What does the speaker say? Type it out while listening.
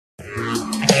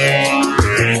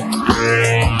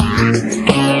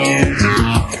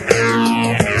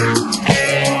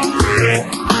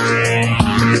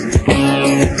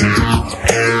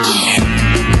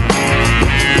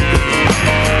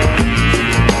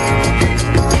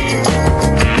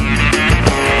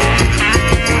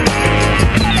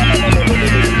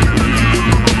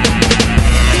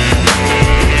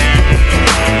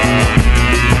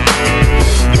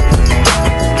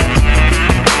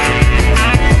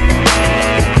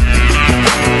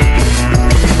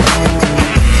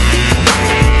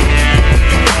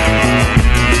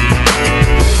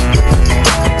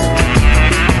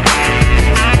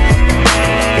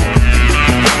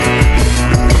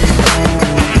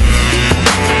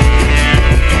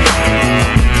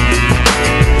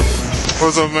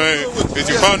What's up, man? It's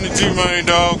your partner G-Man,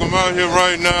 dog. I'm out here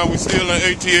right now. We still in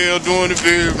ATL doing the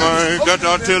vid, man. Got the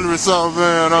artillery South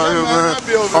Van out here, man.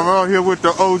 I'm out here with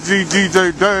the OG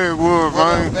DJ Dagwood,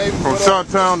 man. From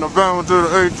Shot-Town to Bama to the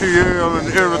ATL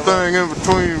and everything in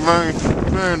between, man.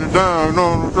 Man, it down, you know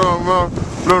what I'm talking about?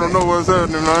 Let them know what's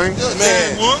happening, man.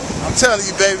 Man, I'm telling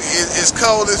you, baby, it's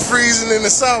cold, it's freezing in the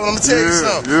south. I'm gonna tell you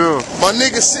something. Yeah. My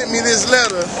nigga sent me this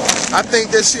letter. I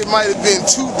think that shit might have been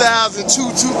 2002,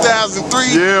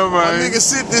 2003. Yeah, man. My nigga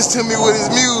sent this to me with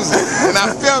his music, and I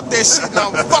felt that shit, and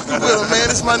I'm fucking with him, man.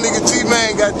 This my nigga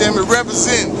G-Man, goddamn it,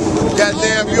 representing.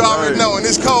 Goddamn, you already know, and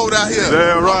it's cold out here.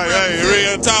 Damn right. Hey,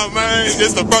 real talk, man.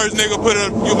 This the first nigga put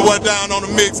your boy down on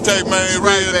the mixtape, man.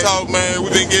 Real talk, man.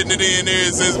 We been getting it in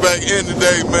here since back in the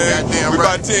day, man. We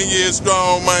about 10 years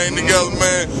strong, man, together,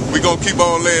 man. We gonna keep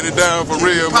on laying it down for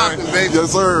real, man. Baby.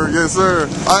 Yes, sir. Yes, sir.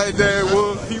 All right,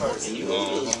 Dagwood.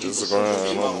 It's a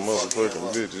grind on the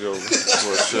motherfucking bitch, yo.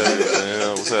 What's shaking, man?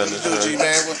 What's happening, Shay?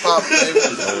 G-Man, what's poppin', baby?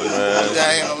 Hey, man. We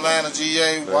down here in Atlanta,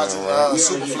 GA, watching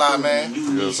Superfly, man.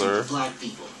 Yes, sir.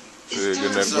 Yeah,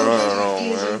 getting that grind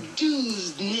on, man.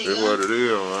 That's what it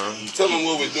is, man. Tell them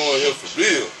what we're doing here for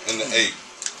real in the 8.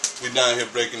 We down here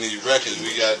breaking these records.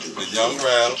 We got the Young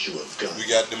Rattle, we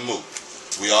got the Mook.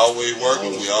 We always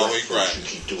working, we always grinding.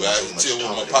 We out here chill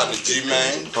with my partner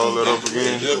G-Man. Hold that up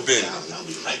again. We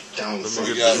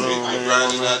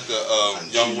grinding out the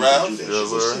Young Rattle, yes,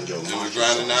 sir. and we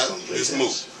grinding out this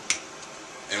Mook.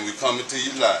 And we coming to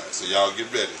you live, so y'all get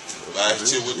ready. We out here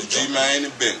chill with the G-Man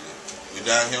and Bentley. We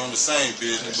down here on the same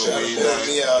business, but we ain't down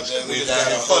here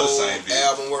for the same business.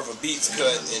 Album worth of beats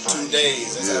cut in 2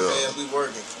 days. That's how fast we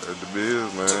working. That's the biz,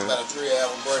 man. Took about a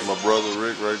 3-album break. My brother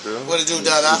Rick right there. What it do,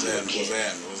 Dada?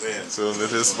 So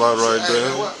at his spot right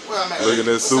there.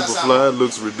 Looking at Superfly,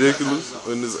 looks ridiculous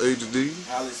in this HD.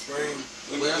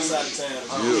 We outside of town.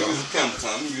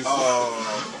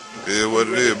 Yeah,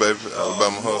 what it is, baby.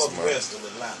 Alabama hustle, man.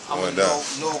 Going down.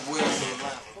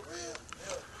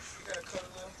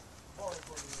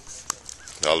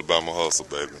 Alabama hustle,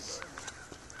 baby.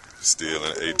 Still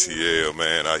in ATL,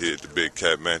 man. Out here at the Big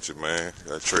Cat Mansion, man.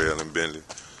 Got Trail and Bentley.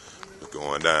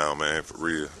 Going down, man, for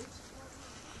real.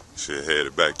 Shit,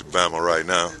 headed back to Bama right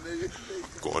now.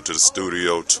 Going to the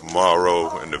studio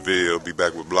tomorrow in the Ville. Be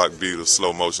back with Block Beatles,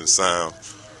 Slow Motion Sound.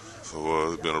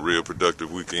 So it's been a real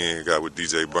productive weekend. Got with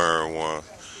DJ Burn one,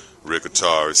 Rick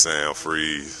Atari, Sam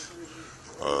Freeze.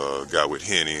 Got with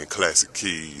Henny and Classic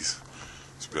Keys.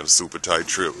 It's been a super tight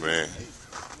trip, man.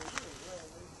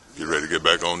 Get ready to get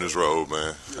back on this road,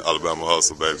 man. Alabama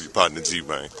hustle, baby. Your partner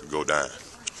G-Man. Go down.